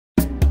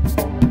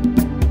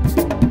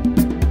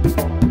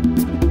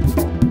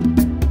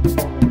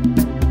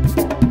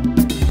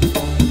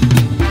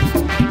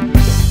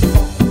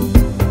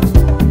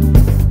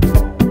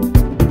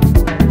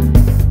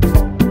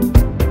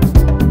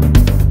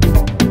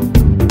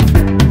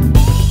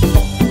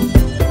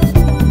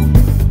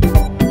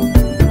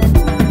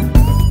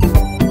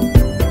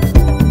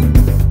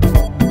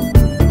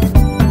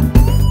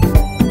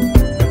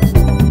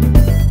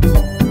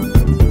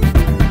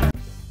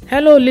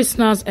Hello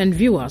listeners and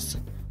viewers.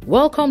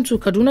 Welcome to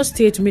Kaduna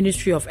State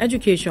Ministry of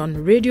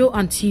Education Radio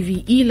and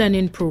TV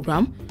e-learning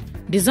program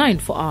designed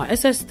for our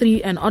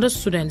SS3 and other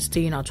students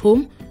staying at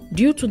home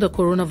due to the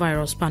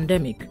coronavirus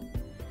pandemic.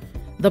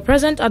 The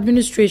present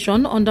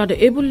administration, under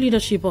the able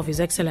leadership of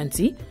His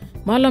Excellency,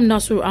 Malam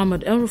Nasir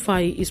Ahmed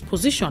El-Rufai, is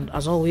positioned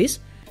as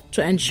always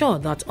to ensure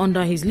that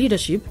under his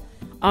leadership,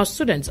 our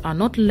students are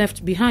not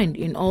left behind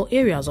in all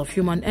areas of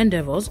human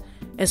endeavors,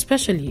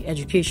 especially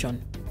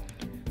education.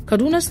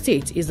 Kaduna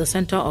State is the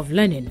center of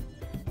learning.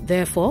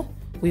 Therefore,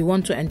 we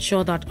want to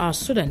ensure that our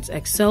students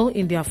excel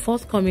in their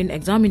forthcoming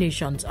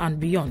examinations and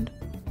beyond.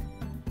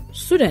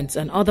 Students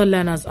and other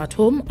learners at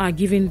home are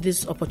given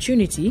this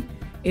opportunity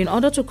in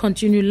order to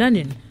continue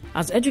learning,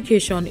 as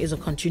education is a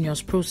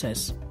continuous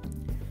process.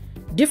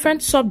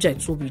 Different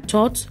subjects will be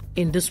taught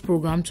in this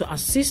program to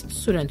assist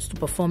students to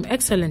perform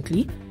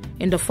excellently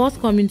in the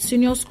forthcoming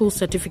Senior School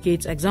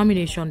Certificate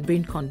examination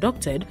being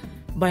conducted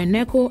by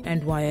NECO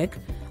and WAEC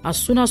as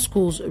soon as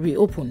schools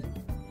reopen.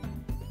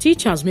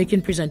 Teachers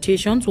making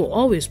presentations will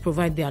always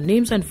provide their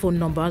names and phone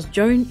numbers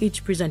during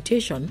each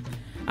presentation,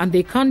 and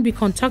they can be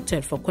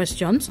contacted for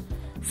questions,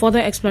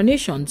 further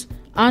explanations,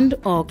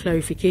 and/or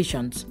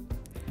clarifications.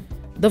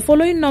 The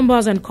following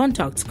numbers and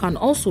contacts can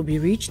also be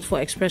reached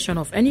for expression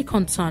of any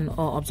concern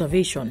or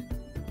observation: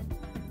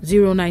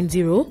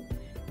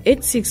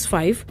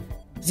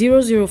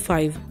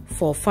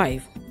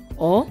 090-865-00545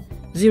 or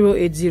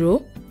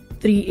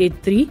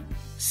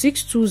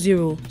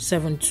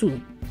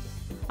 080-383-62072.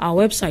 Our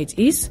website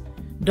is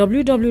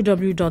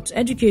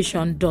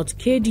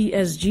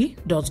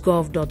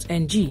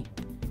www.education.kdsg.gov.ng.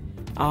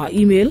 Our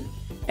email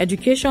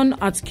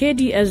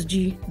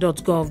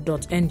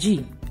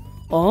education@kdsg.gov.ng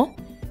or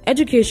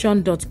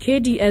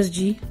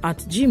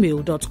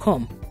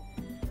education.kdsg@gmail.com.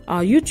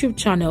 Our YouTube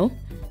channel,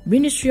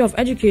 Ministry of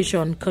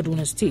Education,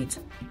 Kaduna State.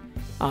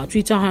 Our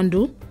Twitter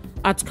handle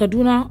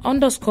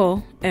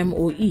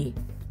 @Kaduna_MOE.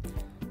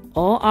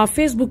 Or our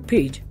Facebook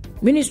page,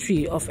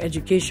 Ministry of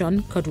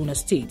Education, Kaduna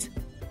State.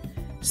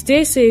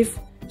 Stay safe,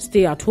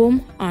 stay at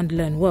home, and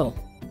learn well.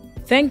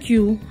 Thank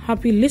you,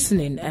 happy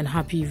listening, and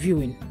happy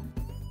viewing.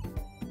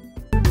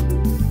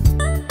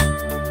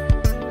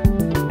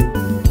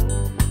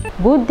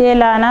 Good day,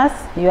 learners.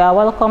 You are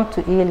welcome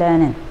to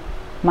e-learning.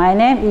 My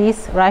name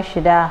is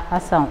Rashida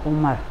Hassan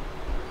Umar.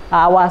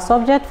 Our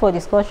subject for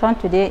discussion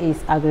today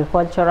is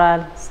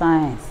agricultural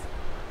science.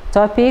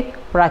 Topic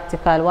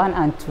practical 1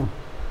 and 2,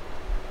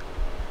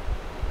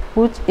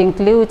 which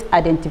include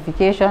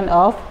identification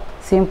of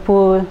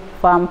simple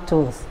farm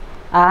tools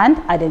and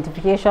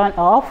identification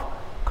of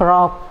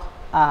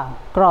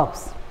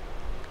crops.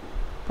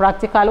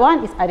 Practical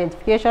 1 is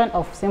identification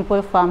of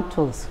simple farm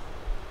tools.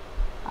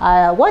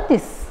 What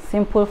is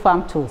simple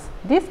farm tools?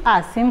 These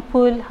are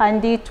simple,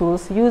 handy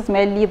tools used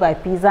mainly by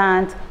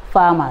peasant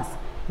farmers.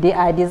 They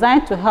are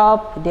designed to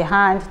help the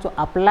hand to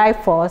apply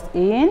force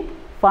in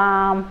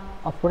farm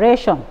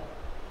operation.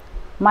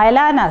 My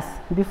learners,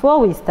 before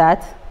we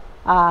start,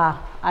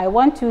 I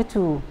want you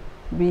to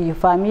be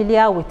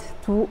familiar with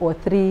 2 or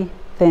 3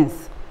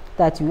 things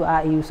that you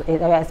are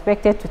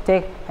expected to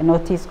take a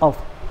notice of.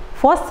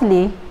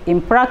 Firstly,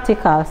 in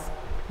practicals,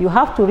 you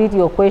have to read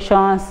your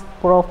questions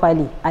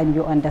properly and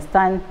you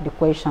understand the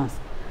questions.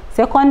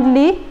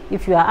 Secondly,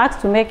 if you are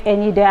asked to make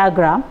any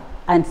diagram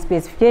and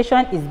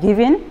specification is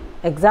given,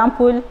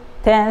 example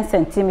 10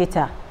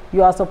 centimeter,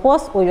 you are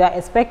supposed or you are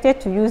expected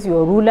to use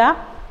your ruler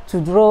to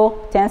draw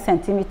 10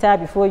 centimeter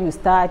before you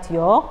start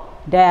your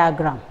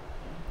diagram.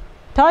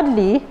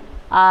 Thirdly,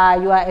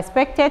 you are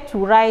expected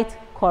to write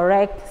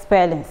correct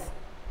spellings,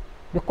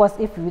 because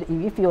if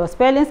your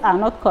spellings are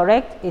not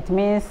correct, it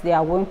means they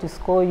are going to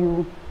score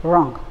you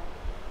wrong.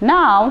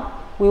 Now,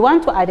 we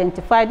want to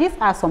identify, these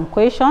are some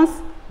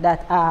questions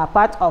that are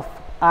part of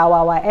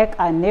our WAEC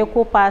and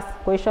NECO past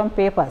question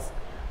papers.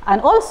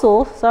 And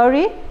also,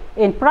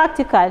 in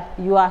practical,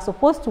 you are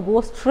supposed to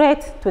go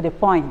straight to the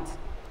point,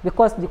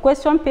 because the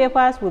question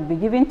papers will be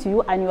given to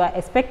you and you are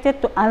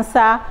expected to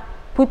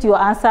put your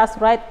answers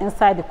right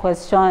inside the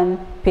question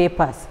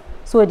papers.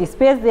 So the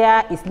space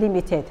there is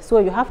limited. So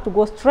you have to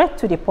go straight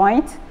to the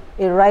point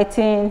in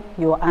writing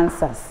your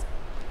answers.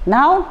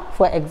 Now,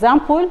 for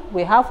example,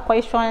 we have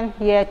question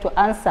here to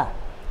answer.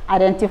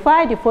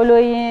 Identify the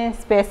following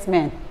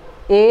specimen: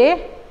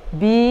 A,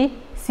 B,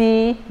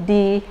 C,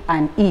 D,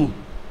 and E.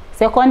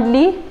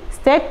 Secondly,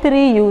 state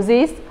 3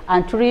 uses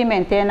and 3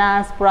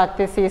 maintenance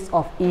practices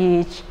of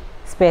each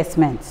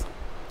specimen.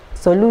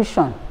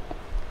 Solution.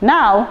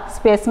 Now,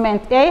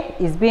 specimen A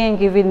is being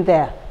given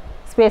there.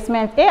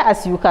 Specimen A,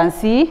 as you can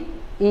see,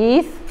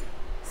 is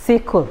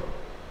sickle.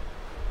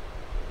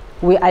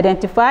 We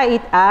identify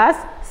it as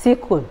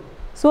sickle.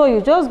 So you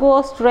just go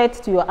straight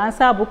to your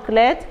answer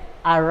booklet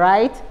and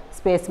write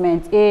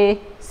specimen A,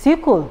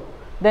 sickle.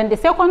 Then the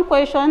second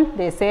question,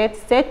 they said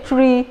state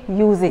 3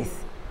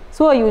 uses.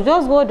 So you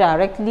just go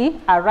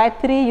directly and write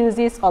 3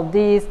 uses of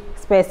these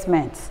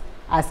specimens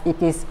as it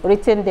is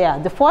written there.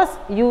 The first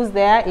use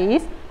there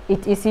is,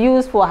 it is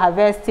used for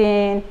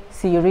harvesting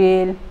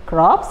cereal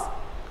crops,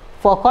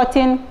 for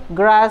cutting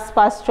grass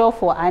pasture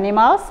for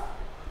animals,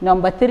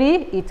 Number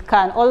 3, it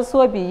can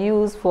also be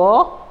used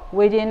for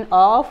weeding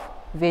of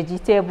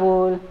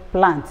vegetable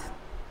plants.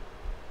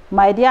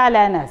 My dear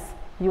learners,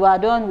 you are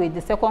done with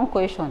the second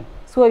question.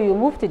 So you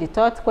move to the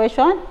third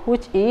question,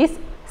 which is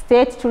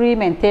state 3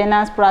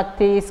 maintenance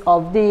practice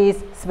of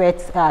these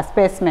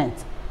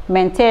specimens.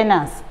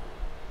 Maintenance: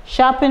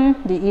 sharpen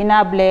the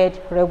inner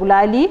blade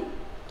regularly,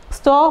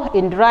 store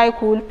in dry,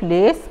 cool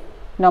place.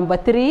 Number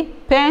 3,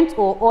 paint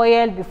or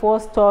oil before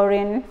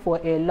storing for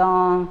a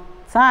long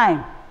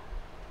time.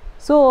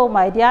 So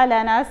my dear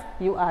learners,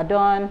 you are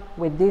done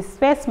with this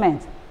specimen.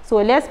 So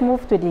let's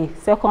move to the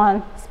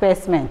second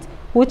specimen,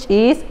 which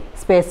is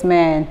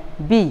specimen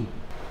B.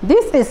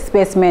 This is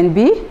specimen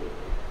B.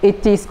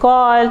 It is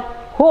called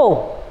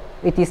hoe.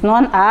 It is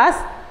known as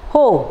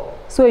hoe.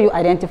 So you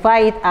identify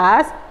it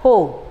as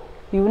hoe.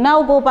 You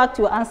now go back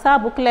to your answer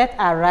booklet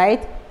and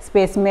write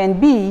specimen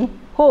B,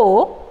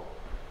 hoe.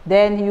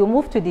 Then you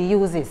move to the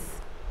uses.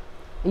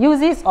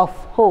 Uses of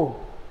hoe: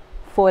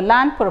 for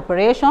land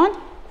preparation,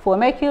 for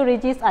making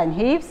ridges and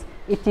heaps.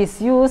 It is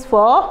used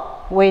for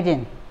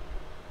weeding.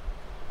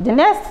 The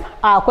next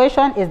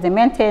question is the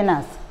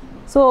maintenance.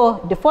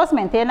 So the first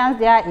maintenance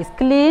there is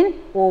clean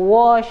or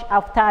wash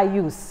after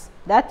use.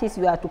 That is,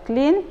 you have to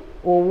clean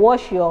or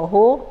wash your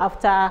hoe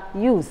after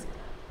use.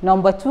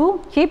 Number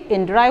 2, keep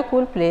in dry,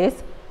 cool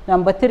place.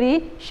 Number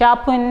 3,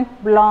 sharpen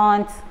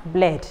blunt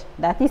blade.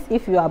 That is,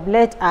 if your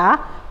blades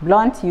are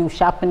blunt, you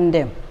sharpen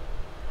them.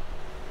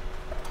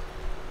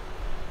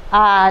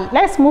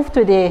 Let's move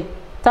to the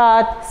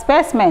third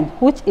specimen,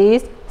 which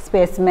is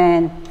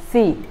specimen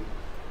C.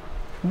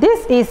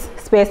 This is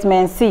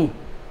specimen C.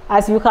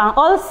 As you can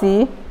all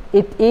see,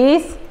 it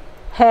is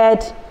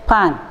head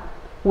pan.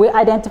 We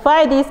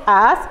identify this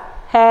as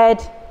head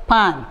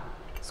pan.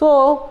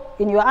 So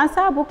in your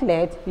answer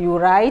booklet, you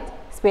write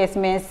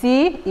specimen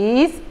C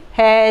is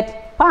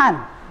head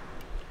pan.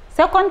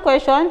 Second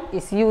question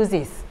is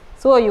uses.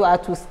 So you are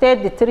to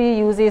state the 3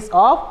 uses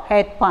of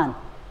head pan.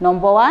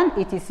 Number 1,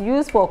 it is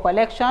used for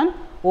collection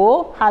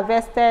or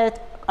harvested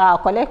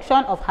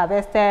collection of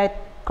harvested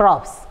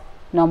crops.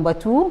 Number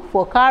 2,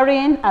 for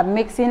carrying and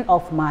mixing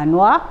of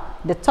manure.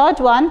 The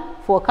third one,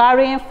 for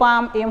carrying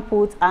farm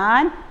inputs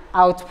and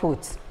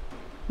outputs.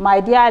 My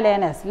dear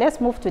learners, let's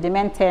move to the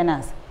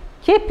maintenance.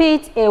 Keep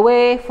it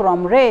away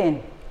from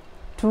rain.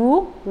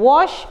 2,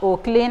 wash or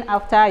clean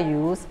after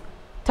use.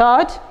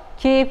 3rd,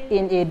 keep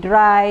in a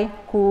dry,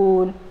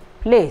 cool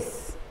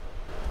place.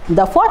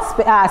 The fourth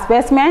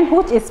specimen,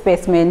 which is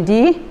specimen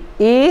D,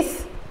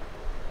 is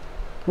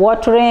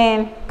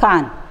watering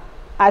can.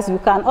 As you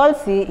can all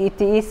see, it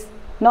is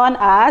known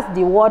as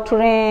the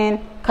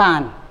watering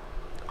can.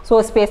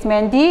 So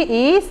specimen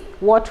D is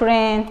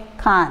watering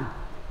can.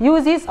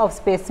 Uses of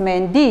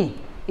specimen D: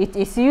 it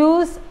is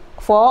used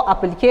for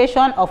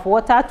application of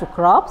water to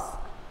crops.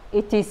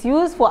 It is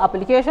used for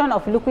application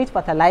of liquid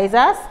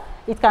fertilizers.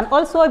 It can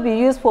also be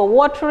used for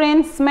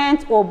watering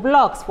cement or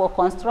blocks for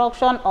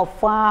construction of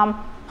farm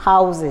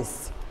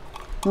houses.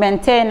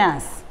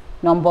 Maintenance: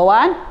 number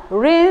 1,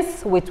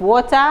 rinse with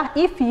water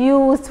if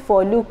used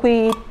for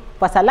liquid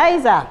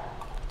fertilizer.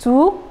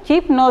 2,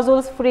 keep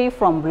nozzles free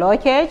from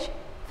blockage.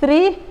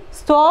 3,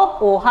 store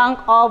or hang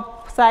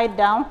upside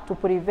down to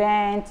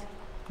prevent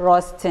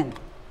rusting.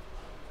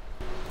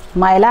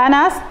 My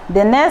learners,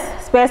 the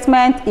next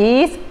specimen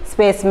is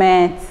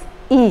specimen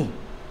E.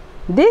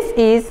 This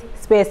is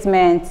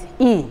specimen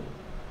E.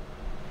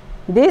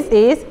 This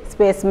is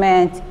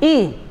specimen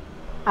E,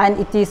 and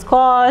it is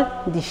called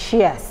the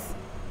shears.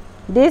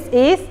 This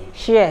is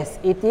shears.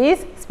 It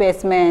is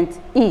specimen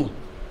E.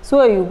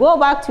 So you go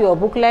back to your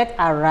booklet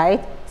and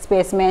write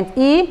specimen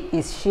E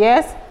is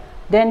shears.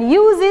 Then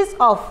uses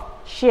of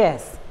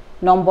shears.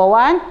 Number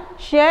 1,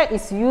 shear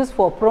is used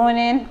for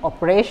pruning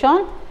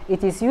operation.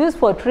 It is used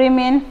for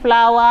trimming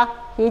flower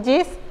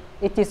hedges.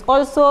 It is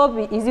also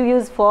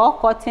used for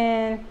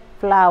cutting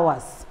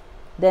flowers.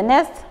 The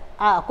next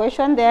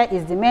question there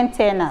is the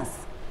maintenance.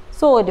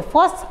 So the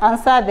first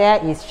answer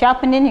there is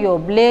sharpening your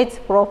blades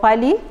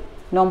properly.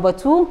 Number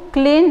 2,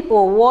 clean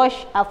or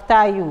wash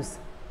after use.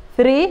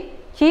 3,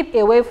 keep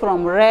away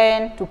from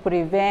rain to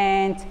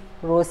prevent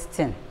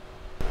roasting.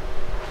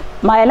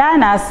 My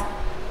learners,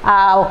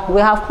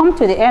 we have come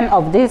to the end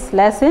of this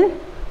lesson,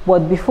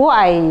 but before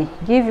I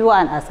give you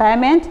an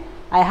assignment,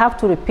 I have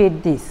to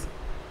repeat this.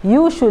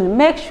 You should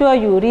make sure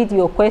you read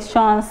your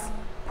questions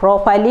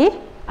properly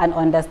and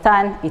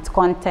understand its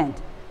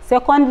content.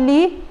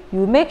 Secondly,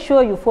 you make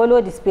sure you follow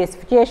the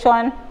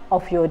specification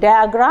of your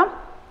diagram.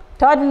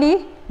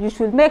 Thirdly, you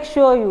should make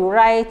sure you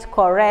write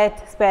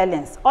correct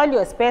spellings. All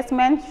your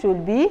specimens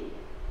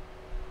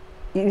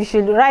you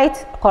should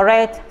write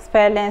correct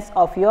spellings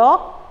of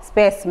your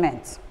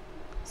specimens.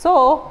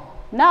 So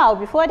now,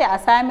 before the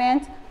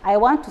assignment, I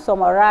want to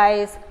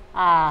summarize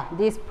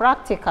this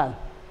practical.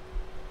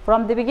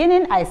 From the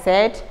beginning, I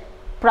said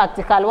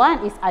practical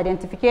 1 is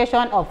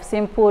identification of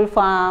simple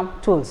farm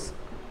tools,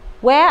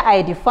 where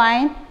I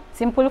define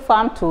simple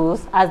farm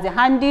tools as the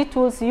handy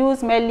tools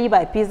used mainly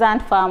by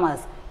peasant farmers.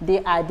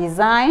 They are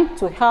designed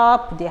to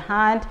help the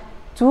hand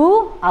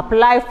to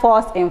apply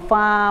force in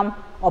farm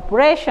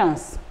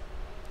operations.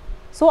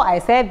 So I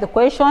said the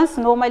questions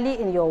normally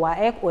in your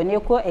WAEC or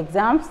NECO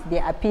exams, they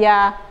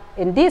appear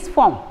in this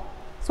form.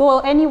 So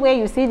anyway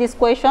you see this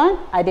question,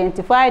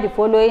 identify the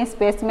following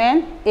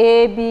specimen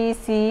A, B,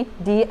 C,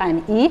 D,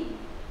 and E,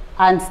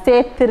 and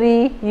state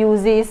 3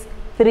 uses,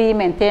 3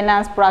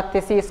 maintenance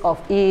practices of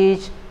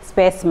each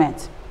specimen.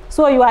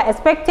 So you are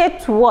expected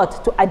to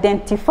what? To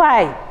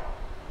identify.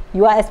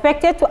 You are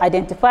expected to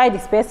identify the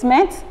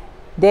specimen,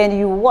 then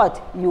you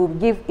what? You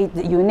give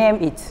it, you name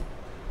it.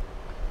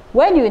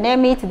 When you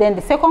name it, then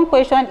the second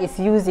question is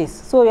uses.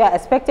 So you are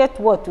expected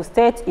to what? To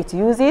state its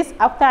uses.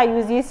 After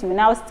uses, you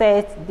now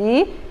state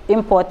the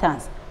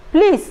importance.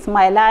 Please,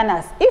 my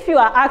learners, if you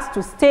are asked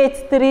to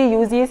state 3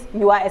 uses,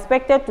 you are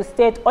expected to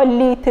state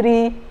only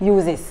 3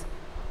 uses.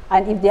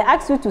 And if they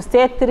ask you to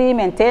state 3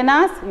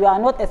 maintenance, you are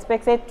not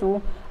expected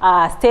to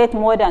state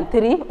more than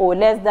 3 or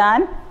less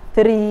than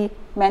 3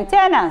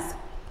 maintenance.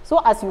 So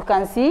as you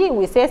can see,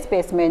 we say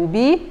specimen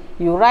B,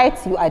 you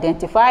write, you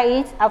identify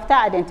it. After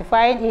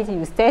identifying it,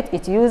 you state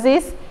its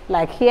uses.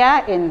 Like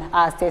here in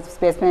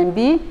specimen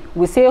B,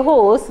 we say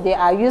hoes, they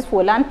are used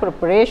for land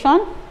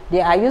preparation.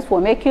 They are used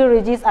for making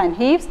ridges and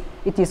heaps.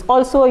 It is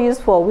also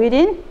used for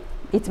weeding.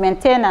 Its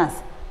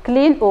maintenance,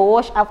 clean or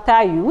wash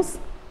after use,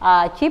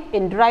 keep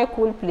in dry,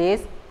 cool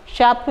place,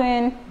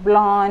 sharpen,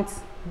 blunt,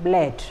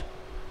 blade.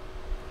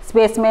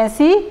 Specimen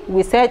C,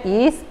 we said,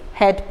 is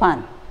head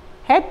pan.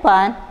 Head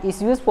pan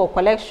is used for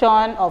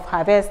collection of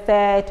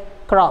harvested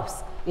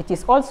crops. It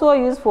is also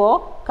used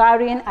for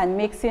carrying and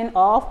mixing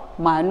of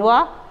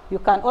manure. You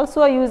can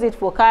also use it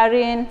for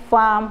carrying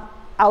farm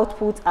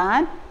output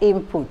and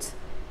input.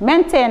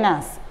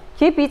 Maintenance,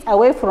 keep it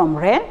away from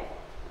rain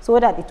so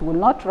that it will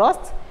not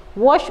rust.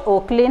 Wash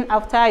or clean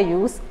after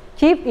use.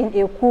 Keep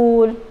in a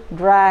cool,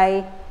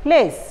 dry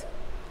place.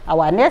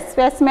 Our next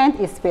specimen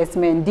is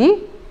specimen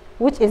D,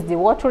 which is the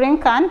watering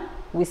can.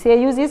 We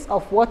say uses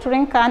of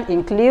watering can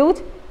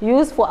include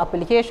use for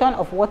application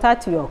of water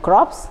to your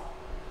crops,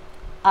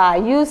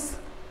 use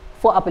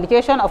for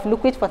application of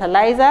liquid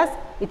fertilizers.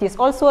 It is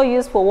also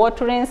used for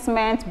watering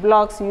cement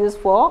blocks used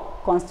for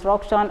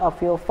construction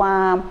of your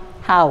farm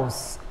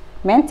house.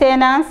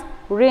 Maintenance,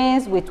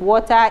 rinse with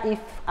water if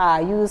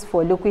used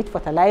for liquid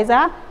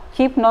fertilizer.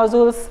 Keep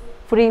nozzles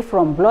free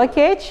from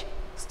blockage.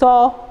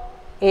 Store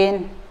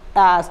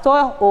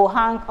or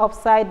hang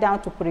upside down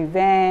to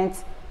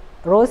prevent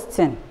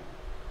roasting.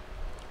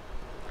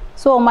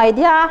 So my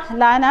dear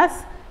learners,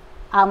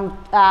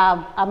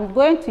 I'm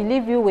going to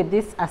leave you with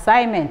this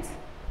assignment.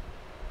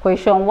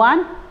 Question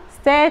 1,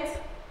 state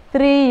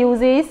 3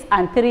 uses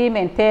and 3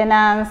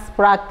 maintenance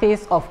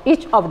practice of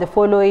each of the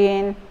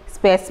following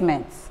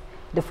specimens.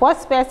 The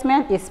first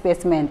specimen is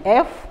specimen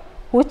F,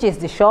 which is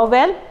the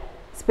shovel.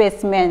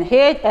 Specimen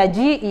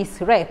G is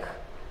rake.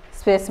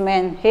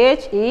 Specimen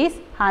H is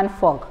hand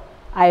fork.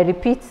 I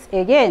repeat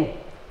again,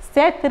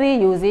 state 3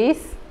 uses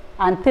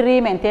and 3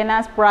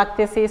 maintenance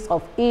practices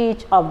of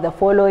each of the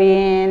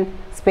following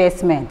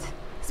specimens.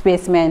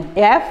 Specimen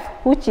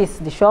F, which is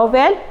the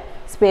shovel,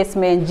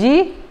 specimen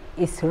G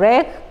is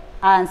rake,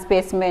 and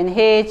specimen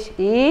H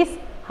is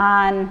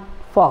hand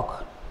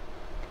fork.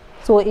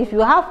 So if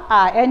you have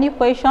any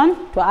question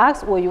to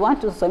ask or you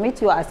want to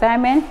submit your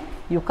assignment,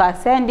 you can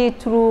send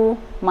it through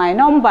my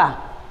number,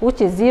 which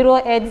is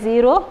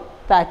 080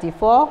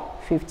 34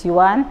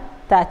 51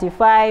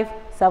 35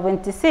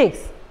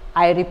 76.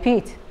 I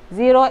repeat,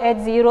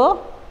 080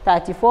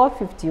 34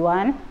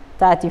 51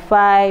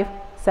 35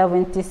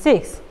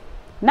 76.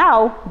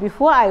 Now,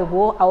 before I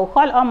go, I will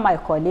call on my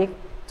colleague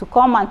to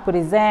come and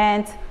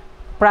present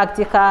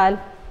practical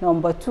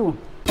number 2.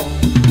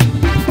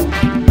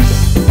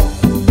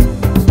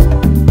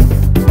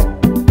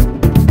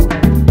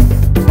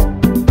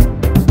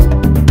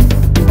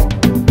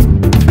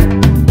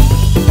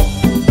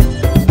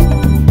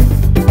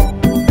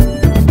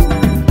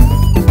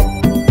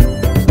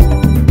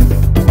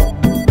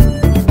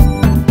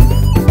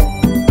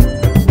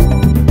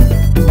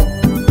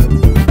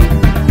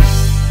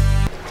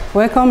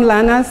 Welcome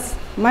learners,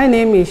 my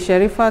name is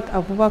Sherifat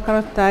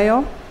Abubakar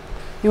Tayo.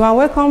 You are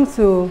welcome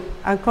to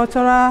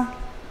Agricultural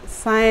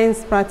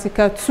Science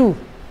Practical 2.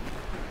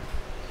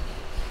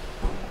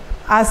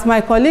 As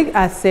my colleague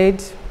has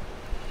said,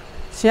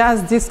 she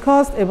has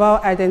discussed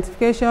about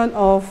identification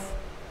of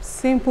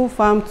simple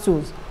farm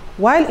tools.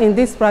 While in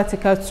this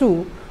Practical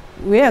 2,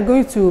 we are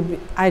going to be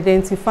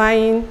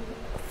identifying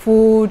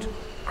food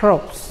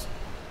crops.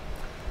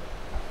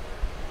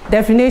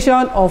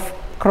 Definition of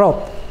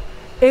crop.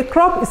 A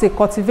crop is a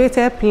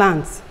cultivated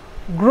plant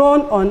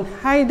grown on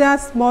either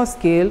small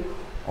scale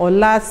or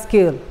large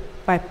scale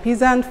by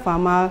peasant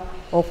farmer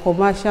or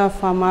commercial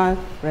farmer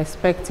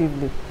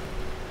respectively.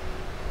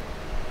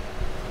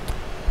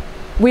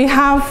 We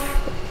have,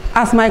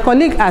 as my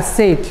colleague has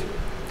said,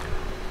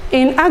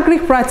 in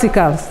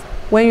agri-practicals,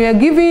 when you are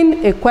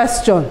given a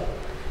question,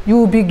 you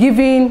will be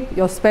given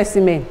your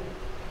specimen.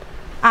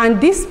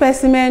 And this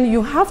specimen,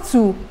 you have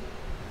to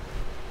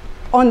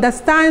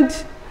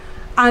understand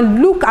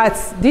and look at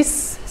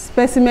this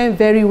specimen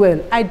very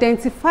well,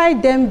 identify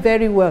them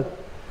very well.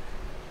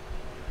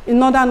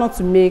 in order not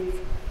to make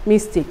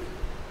mistake.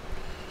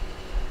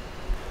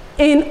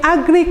 In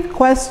agri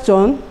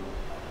question,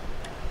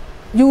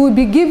 you will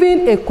be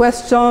given a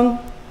question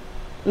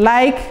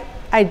like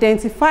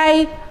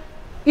identify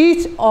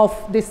each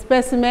of the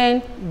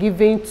specimen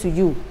given to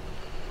you.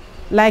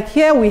 Like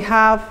here we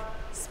have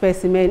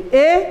specimen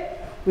A,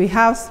 we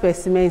have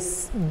specimen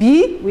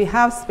B, we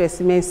have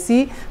specimen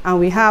C, and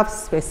we have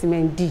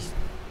specimen D.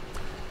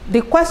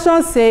 The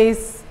question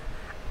says,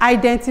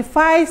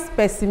 identify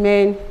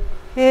specimen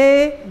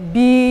A,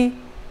 B,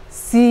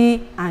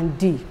 C, and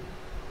D.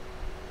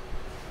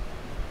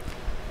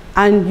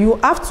 And you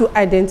have to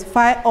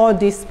identify all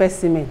these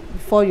specimens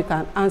before you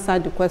can answer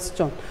the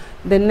question.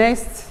 The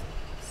next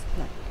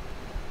slide.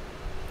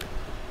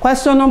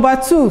 Question number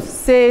 2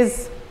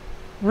 says,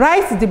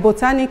 write the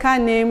botanical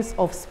names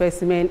of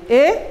specimen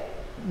A,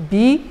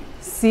 B,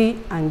 C,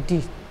 and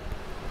D.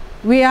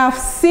 We have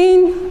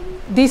seen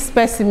this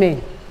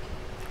specimen.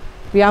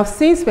 We have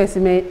seen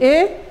specimen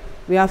A,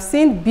 we have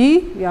seen B,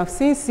 we have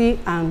seen C,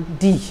 and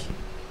D.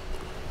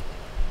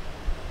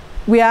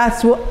 We are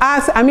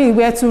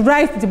to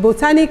write the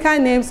botanical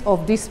names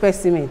of this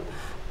specimen.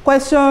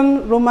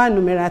 Question Roman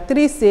numeral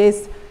 3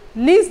 says,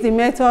 list the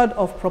method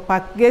of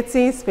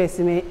propagating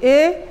specimen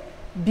A,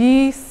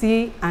 B,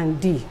 C, and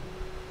D.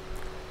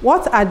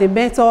 What are the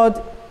methods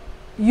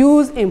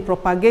used in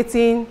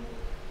propagating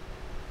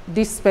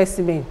this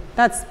specimen?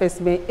 That's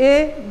specimen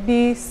A,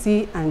 B,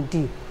 C, and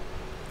D.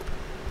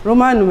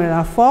 Roman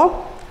numeral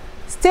 4,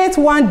 state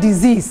one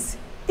disease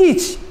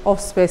each of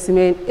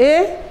specimen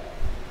A,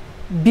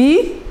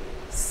 B,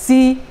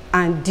 C,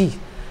 and D.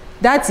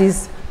 That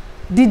is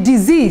the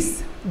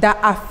disease that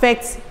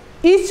affects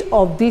each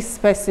of these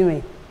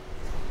specimens.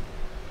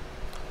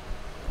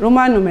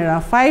 Roman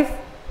numeral 5,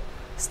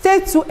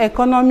 state 2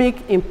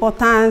 economic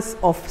importance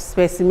of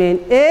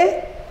specimen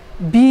A,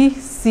 B,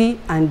 C,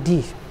 and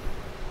D.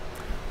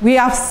 We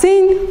have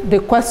seen the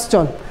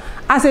question.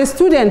 As a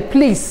student,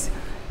 please,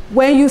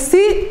 when you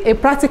see a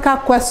practical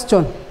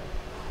question,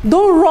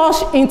 don't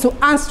rush into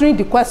answering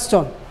the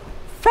question.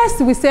 First,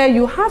 we say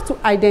you have to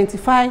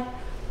identify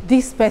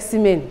this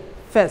specimen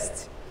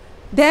first.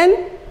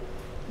 Then,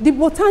 the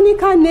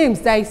botanical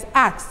names that is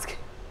asked.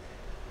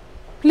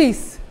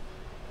 Please,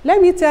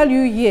 let me tell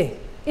you here,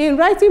 in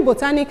writing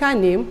botanical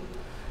name,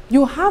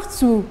 you have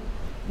to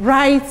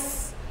write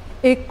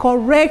a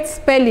correct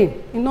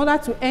spelling in order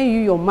to earn you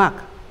your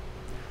mark.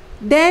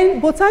 Then,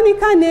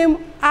 botanical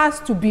name has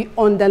to be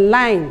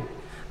underlined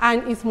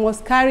and it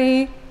must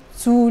carry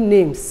 2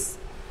 names.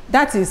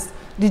 That is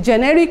the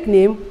generic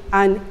name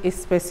and a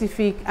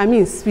specific,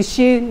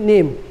 species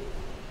name.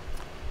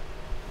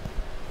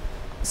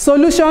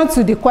 Solution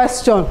to the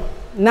question.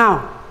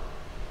 Now,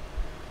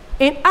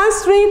 in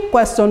answering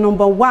question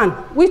number 1,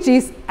 which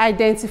is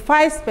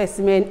identify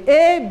specimen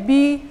A,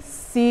 B,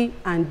 C,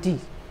 and D,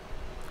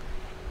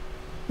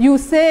 you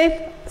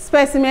say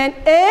specimen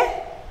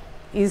A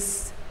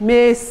is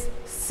maize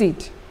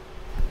seed.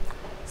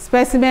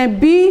 Specimen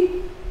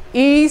B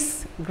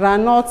is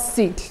groundnut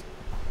seed.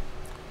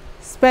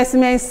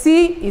 Specimen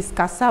C is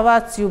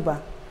cassava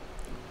tuber,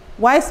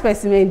 while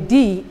specimen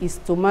D is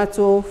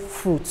tomato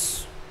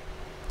fruit.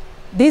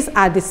 These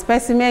are the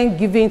specimens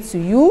given to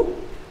you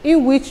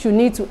in which you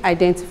need to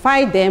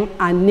identify them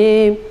and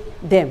name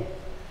them.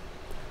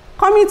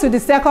 Coming to the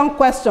second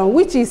question,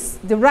 which is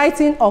the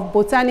writing of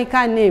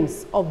botanical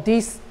names of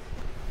this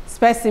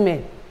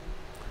specimen.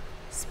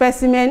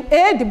 Specimen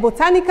A, the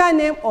botanical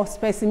name of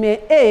specimen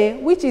A,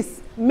 which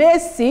is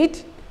maize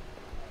seed,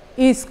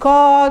 is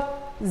called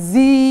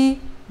Z.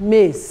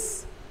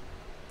 maize.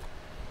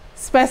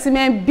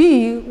 Specimen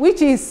B,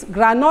 which is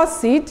groundnut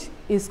seed,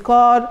 is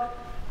called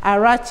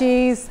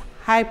Arachis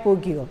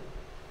hypogil.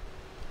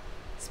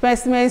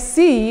 Specimen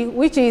C,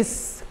 which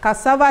is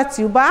cassava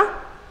tuber,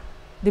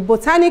 the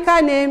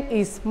botanical name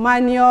is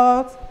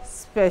Manioc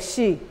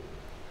species.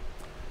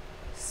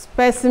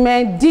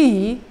 Specimen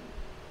D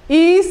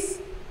is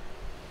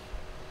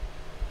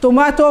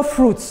tomato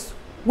fruit,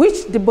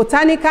 which the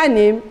botanical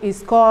name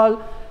is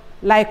called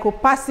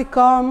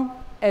Lycopersicum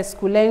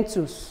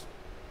esculentus.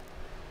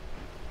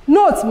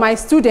 Note, my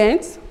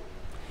students,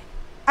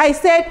 I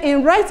said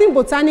in writing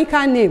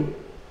botanical name,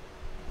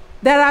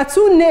 there are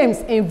 2 names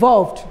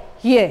involved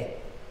here.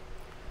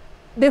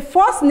 The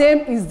first name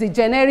is the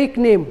generic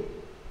name,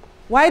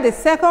 while the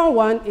second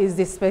one is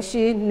the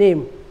species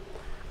name.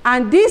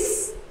 And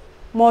this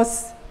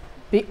must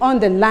be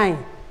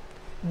underlined.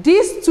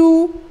 These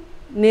 2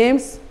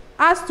 names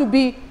has to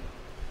be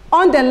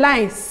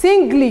underlined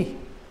singly.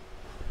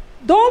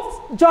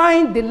 Don't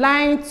join the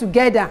line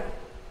together,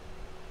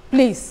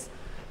 please.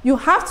 You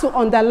have to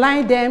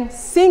underline them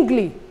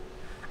singly.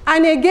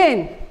 And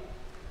again,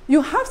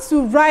 you have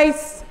to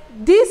write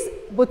these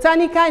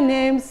botanical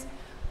names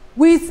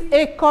with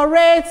a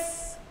correct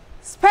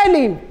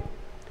spelling.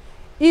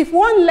 If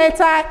one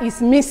letter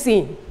is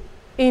missing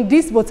in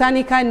this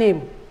botanical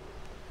name,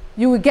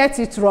 you will get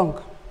it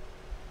wrong.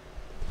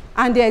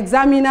 And the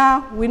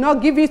examiner will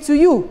not give it to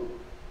you.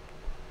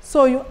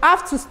 So you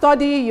have to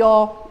study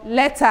your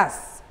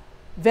letters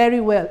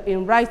very well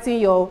in writing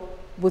your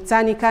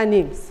botanical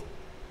names.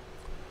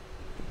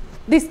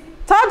 This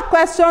third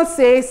question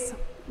says,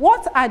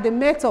 what are the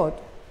methods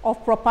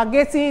of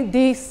propagating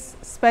this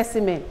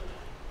specimen?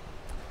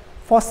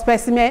 For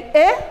specimen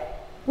A,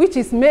 which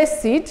is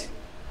maize seed,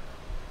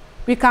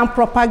 we can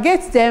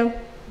propagate them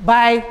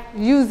by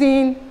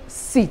using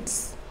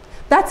seeds.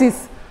 That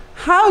is,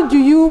 how do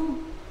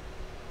you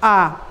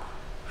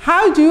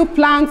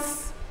plant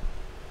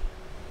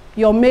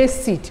your maize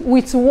seed?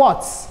 With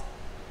what?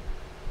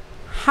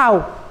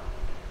 How?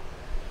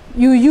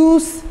 You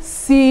use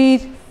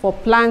seed for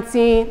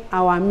planting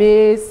our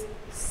maize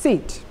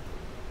seed.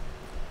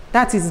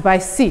 That is by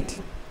seed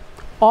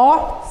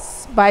or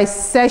by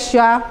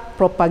sexual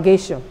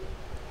propagation.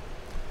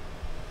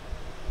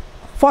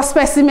 For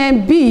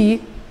specimen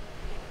B,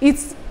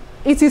 it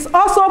is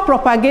also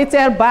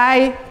propagated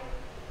by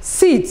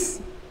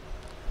seeds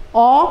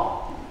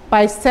or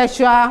by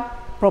sexual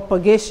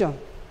propagation.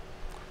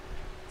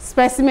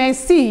 Specimen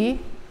C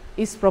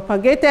is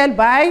propagated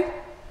by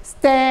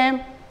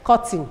stem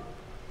cutting.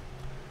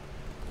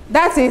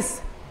 That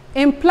is,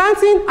 in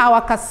planting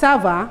our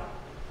cassava,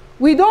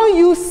 we don't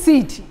use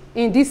seed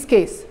in this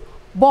case,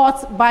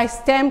 but by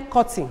stem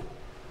cutting.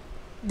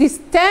 The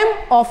stem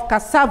of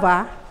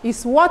cassava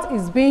is what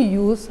is being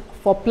used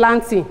for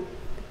planting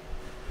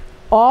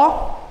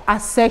or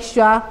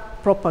asexual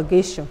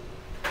propagation.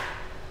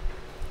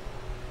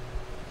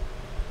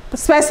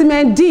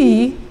 Specimen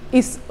D,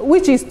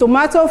 which is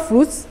tomato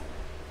fruits,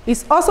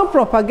 is also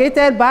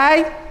propagated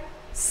by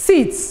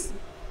seeds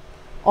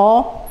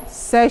or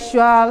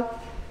sexual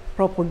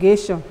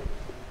propagation.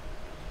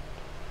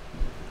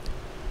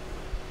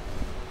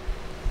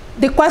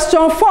 The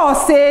question 4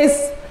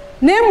 says,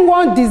 name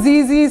one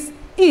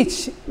disease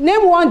each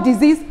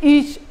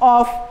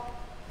of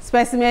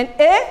specimen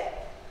A,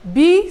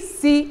 B,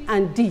 C,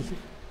 and D.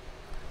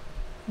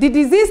 The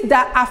disease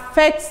that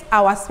affects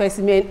our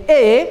specimen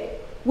A,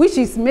 which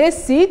is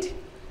maize seed,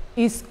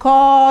 is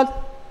called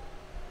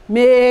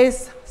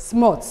maize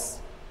smut.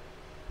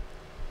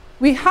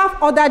 We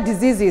have other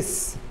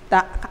diseases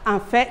that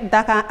can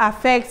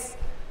affect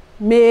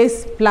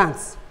maize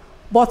plants,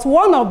 but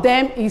one of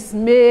them is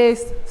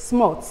maize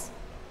smut.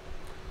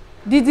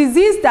 The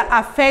disease that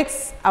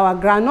affects our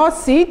groundnut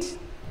seed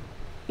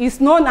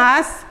is known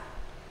as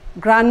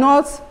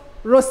groundnut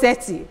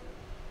rosetti.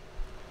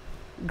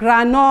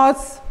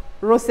 Groundnut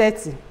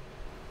rosetti.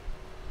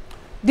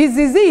 The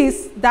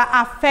disease that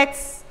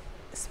affects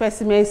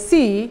specimen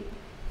C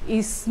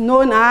is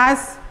known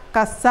as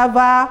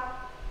cassava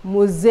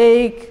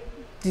mosaic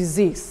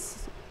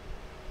disease.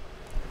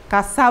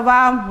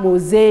 Cassava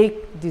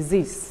mosaic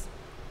disease.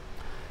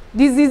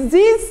 The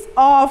disease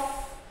of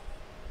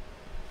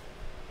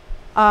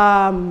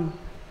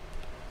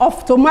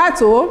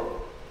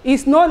tomato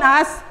is known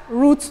as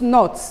root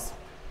knots.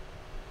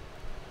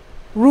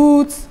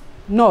 Root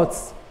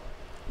knots.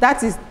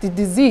 That is the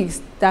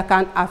disease that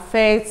can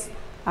affect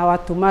our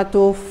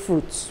tomato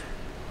fruit.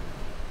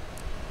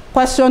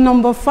 Question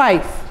number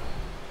 5.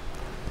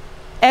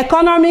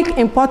 Economic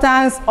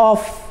importance of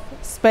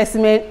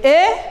specimen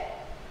A,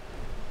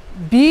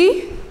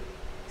 B,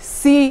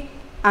 C,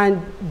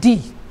 and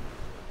D.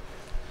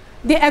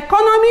 The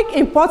economic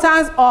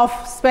importance of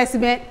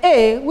specimen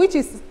A, which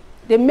is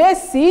the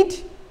maize seed,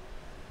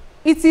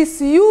 it is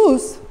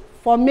used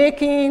for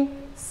making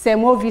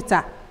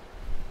semovita.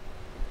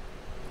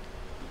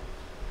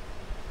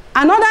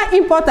 Another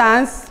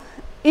importance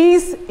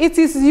is it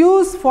is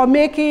used for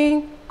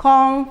making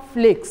corn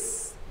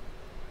flakes.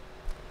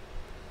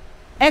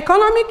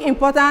 Economic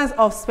importance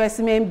of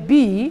specimen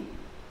B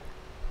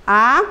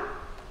are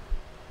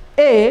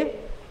A,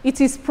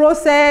 it is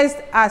processed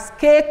as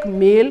cake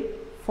meal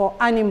for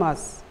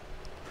animals.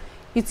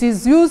 It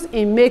is used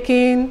in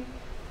making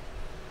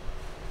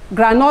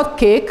groundnut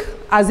cake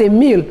as a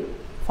meal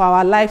for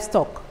our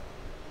livestock.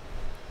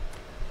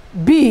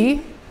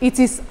 B, it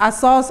is a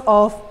source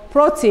of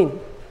protein.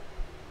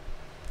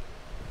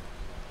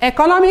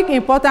 Economic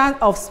importance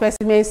of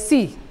specimen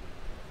C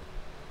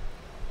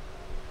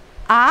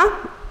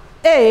are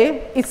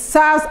A, it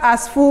serves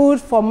as food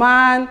for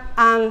man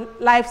and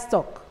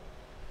livestock.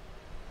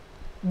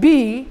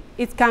 B,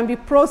 it can be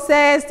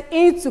processed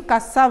into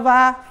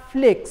cassava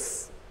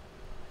flakes.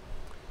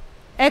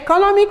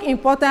 Economic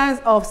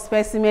importance of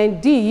specimen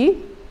D,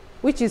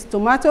 which is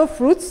tomato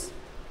fruits,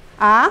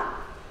 are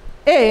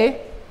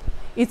A,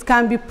 it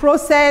can be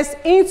processed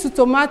into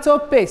tomato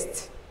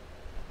paste.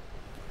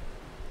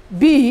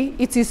 B,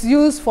 it is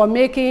used for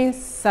making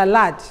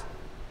salad.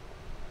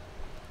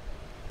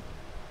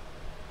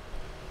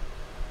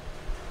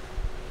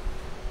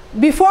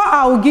 Before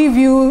I will give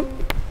you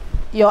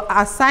your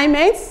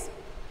assignments,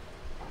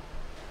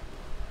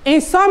 in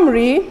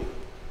summary,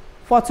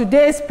 for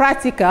today's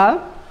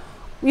practical,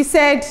 we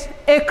said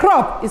a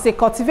crop is a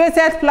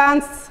cultivated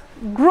plant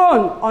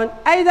grown on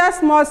either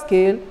small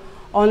scale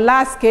or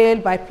large scale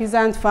by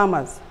peasant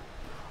farmers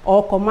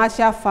or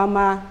commercial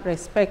farmers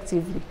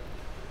respectively.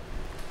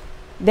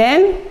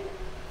 Then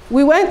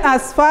we went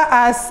as far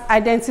as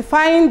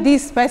identifying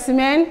this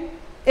specimen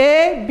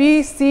A,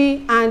 B,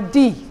 C, and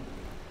D.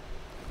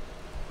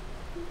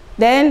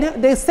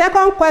 Then the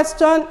second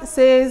question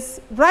says,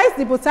 write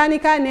the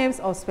botanical names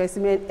of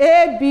specimen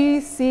A,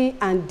 B, C,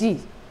 and D.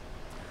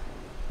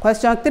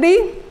 Question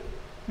 3,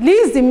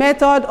 list the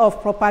method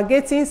of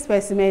propagating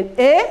specimen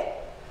A,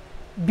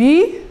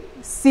 B,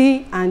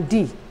 C, and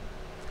D.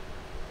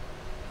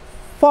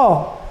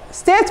 4,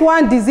 state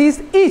one disease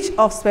each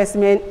of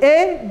specimen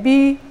A,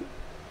 B,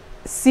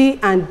 C,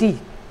 and D.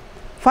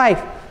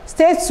 5,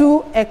 state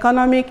 2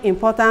 economic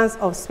importance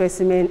of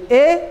specimen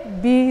A,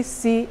 B,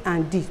 C,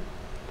 and D.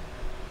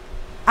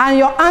 And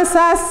your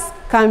answers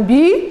can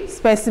be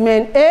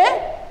specimen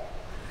A.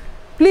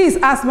 Please,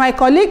 as my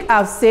colleague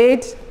have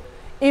said,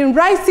 in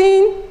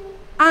writing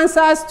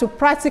answers to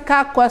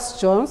practical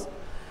questions,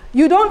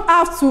 you don't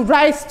have to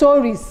write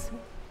stories.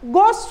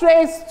 Go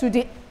straight to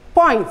the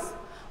point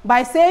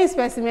by saying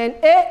specimen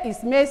A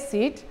is maize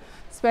seed,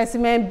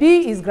 specimen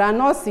B is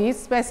groundnut seed,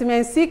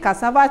 specimen C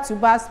cassava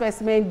tuber,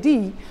 specimen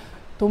D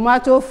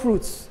tomato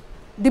fruits.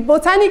 The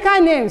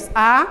botanical names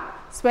are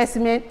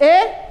specimen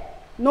A,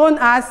 known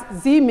as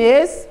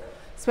Z-maize,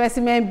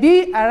 specimen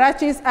B,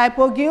 Arachis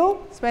hypogil,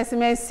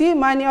 specimen C,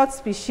 Manioc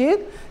species,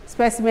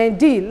 specimen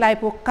D,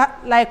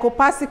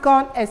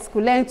 Lycoparsicum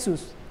esculentum.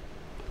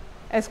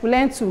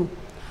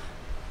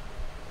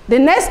 The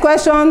next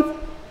question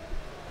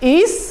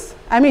is,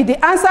 the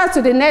answer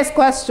to the next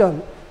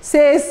question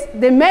says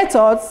the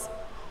methods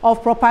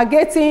of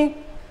propagating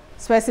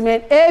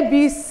specimen A,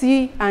 B,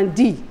 C, and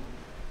D.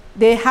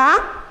 They are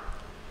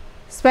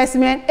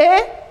specimen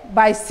A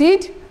by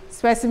seed,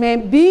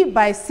 specimen B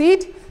by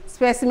seed,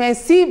 specimen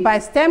C by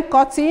stem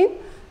cutting,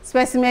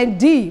 specimen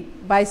D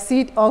by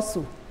seed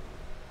also.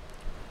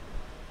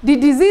 The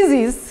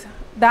diseases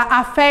that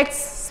affect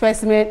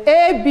specimen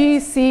A, B,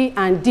 C,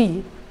 and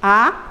D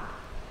are,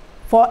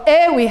 for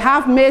A we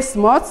have maize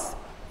moth,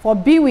 for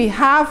B we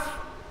have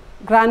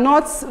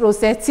groundnut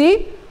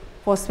rosette,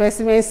 for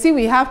specimen C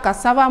we have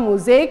cassava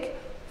mosaic,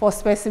 for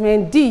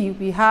specimen D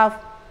we have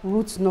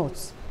root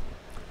knots.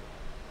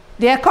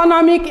 The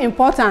economic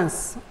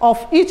importance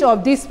of each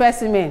of these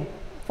specimens.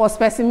 For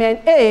specimen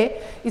A,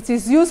 it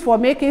is used for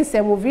making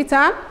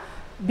semovita.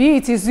 B,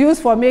 it is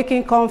used for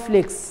making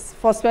cornflakes.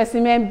 For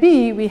specimen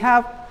B, we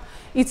have,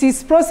 it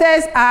is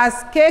processed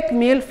as cake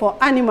meal for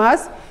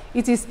animals.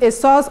 It is a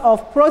source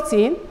of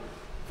protein.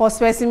 For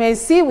specimen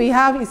C, we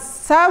have, it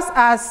serves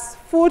as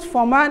food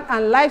for man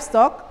and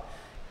livestock.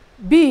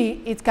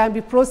 B, it can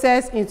be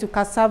processed into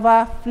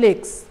cassava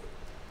flakes.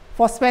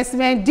 For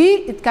specimen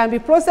D, it can be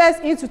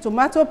processed into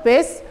tomato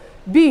paste.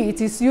 B, it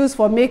is used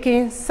for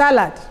making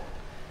salad.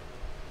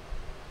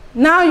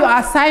 Now your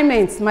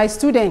assignments, my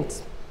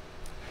students.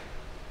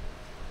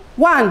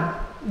 1,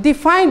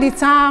 define the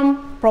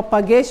term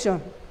propagation.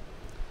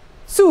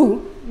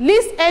 2,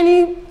 list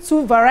any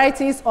 2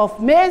 varieties of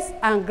maize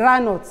and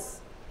groundnuts.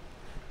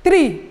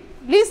 3,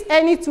 list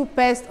any 2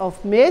 pests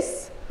of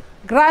maize,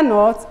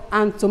 groundnut,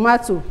 and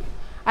tomato.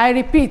 I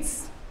repeat.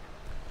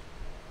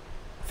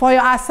 For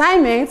your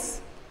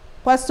assignments,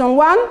 question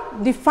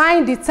 1,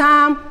 define the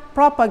term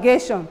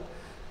propagation.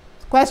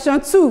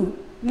 Question 2,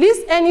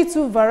 list any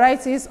 2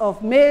 varieties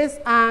of maize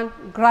and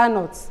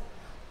groundnuts.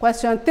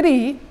 Question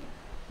 3,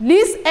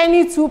 list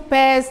any 2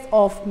 pairs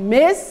of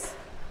maize,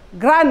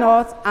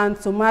 groundnut, and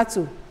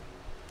tomato.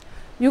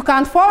 You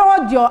can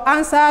forward your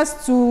answers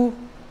to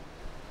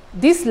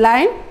this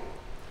line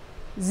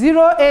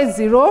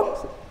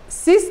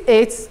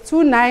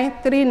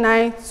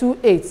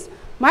 08068293928.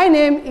 My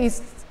name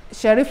is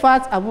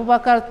Sherifat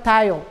Abubakar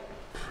Tayo,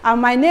 and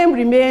my name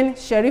remains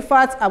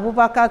Sherifat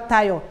Abubakar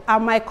Tayo,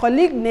 and my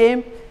colleague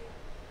name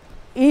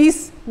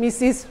is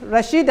Mrs.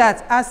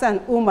 Rashidat Hassan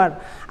Umar,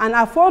 and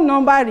our phone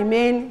number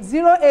remains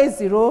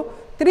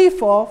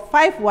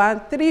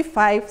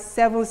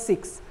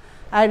 08034513576.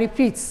 I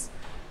repeat,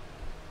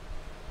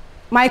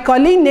 my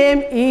colleague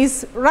name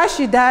is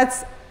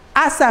Rashidat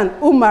Hassan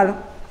Umar.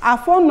 Our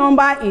phone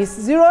number is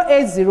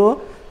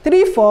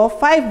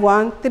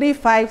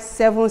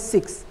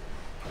 08034513576.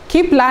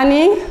 Keep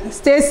learning,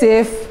 stay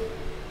safe,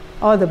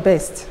 all the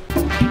best.